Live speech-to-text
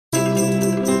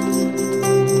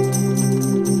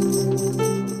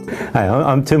Hi,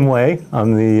 I'm Tim Way.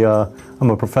 I'm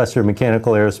a professor of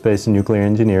mechanical aerospace and nuclear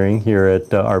engineering here at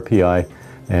RPI,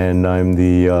 and I'm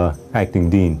the acting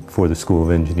dean for the School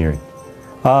of Engineering.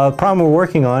 The problem we're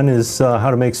working on is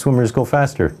how to make swimmers go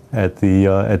faster at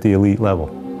the elite level.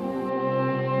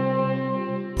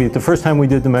 The first time we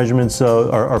did the measurements,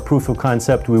 our proof of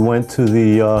concept, we went to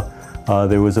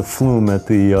there was a flume at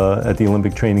the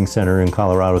Olympic Training Center in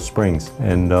Colorado Springs,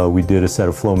 and we did a set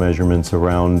of flow measurements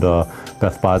around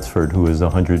Beth Botsford, who is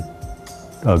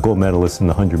a gold medalist in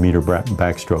the 100-meter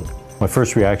backstroke. My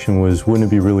first reaction was, wouldn't it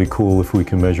be really cool if we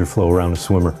can measure flow around a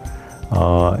swimmer?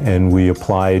 And we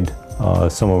applied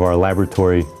some of our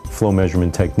laboratory flow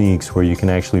measurement techniques where you can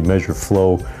actually measure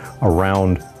flow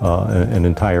around an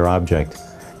entire object.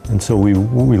 And so we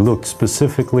looked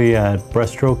specifically at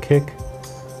breaststroke kick.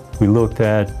 We looked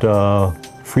at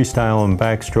freestyle and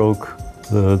backstroke,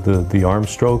 the arm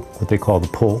stroke, what they call the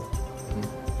pull.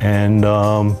 And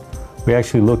we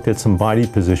actually looked at some body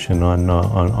position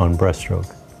on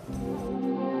breaststroke.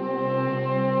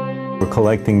 We're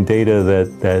collecting data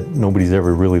that nobody's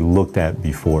ever really looked at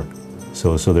before.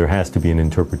 So there has to be an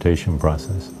interpretation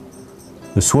process.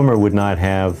 The swimmer would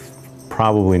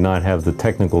probably not have the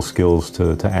technical skills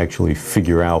to actually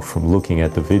figure out from looking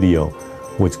at the video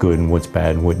what's good and what's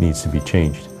bad and what needs to be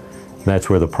changed. And that's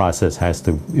where the process has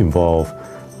to involve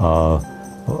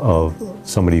of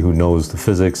somebody who knows the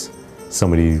physics,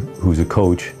 somebody who's a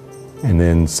coach, and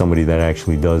then somebody that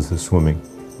actually does the swimming.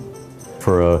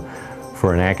 For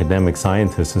an academic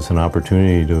scientist, it's an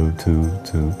opportunity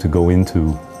to go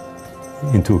into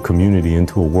a community,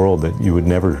 into a world that you would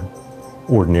never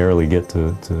ordinarily get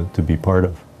to be part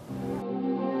of.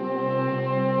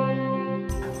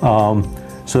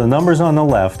 So the numbers on the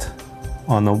left,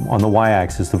 on the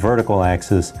y-axis, the vertical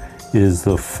axis, is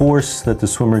the force that the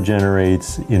swimmer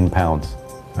generates in pounds,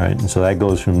 right? And so that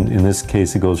goes from, in this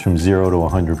case, it goes from 0 to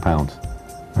 100 pounds,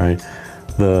 right?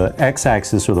 The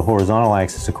x-axis, or the horizontal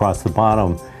axis across the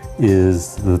bottom,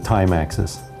 is the time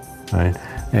axis, right?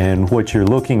 And what you're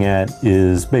looking at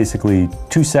is basically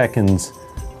 2 seconds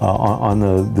on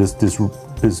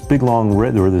this big long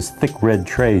red, or this thick red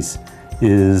trace,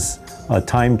 is a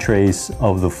time trace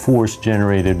of the force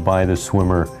generated by the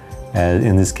swimmer.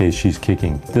 In this case, she's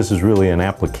kicking. This is really an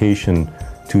application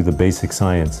to the basic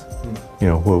science. You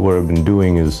know, what I've been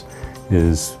doing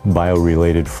is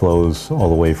bio-related flows all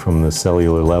the way from the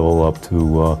cellular level up to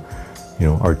you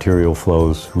know, arterial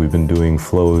flows. We've been doing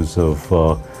flows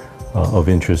of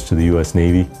interest to the U.S.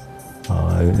 Navy,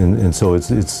 and so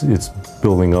it's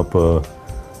building up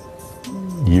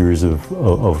years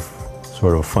of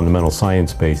sort of fundamental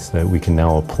science base that we can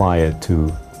now apply it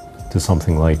to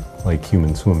something like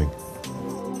human swimming.